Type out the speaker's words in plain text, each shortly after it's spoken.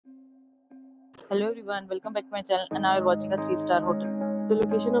Hello everyone, welcome back to my channel and now we're watching a 3-star hotel. The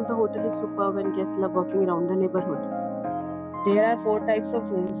location of the hotel is superb and guests love walking around the neighborhood. There are 4 types of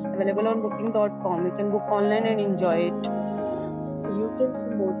rooms available on booking.com. You can book online and enjoy it. You can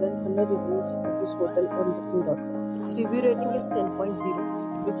see more than 100 reviews of this hotel on booking.com. Its review rating is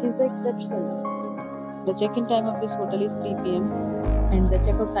 10.0, which is the exceptional. The check-in time of this hotel is 3 p.m. and the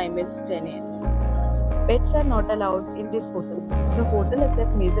check-out time is 10 a.m. Pets are not allowed in this hotel. The hotel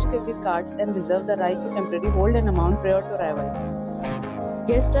accepts major credit cards and reserves the right to temporarily hold an amount prior to arrival.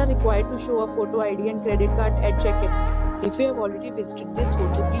 Guests are required to show a photo ID and credit card at check-in. If you have already visited this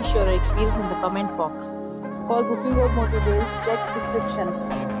hotel, please share your experience in the comment box. For booking or more details, check description.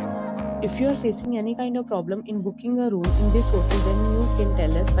 If you are facing any kind of problem in booking a room in this hotel, then you can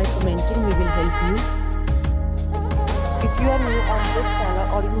tell us by commenting. We will help you. If you are new on this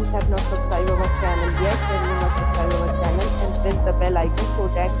channel or you have not subscribed our channel yet, then you must subscribe our channel and press the bell icon so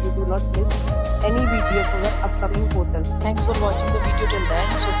that you do not miss any video from our upcoming hotel. Thanks for watching the video till the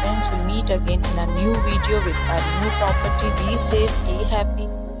end. So friends, we'll meet again in a new video with a new property. Be safe, be happy.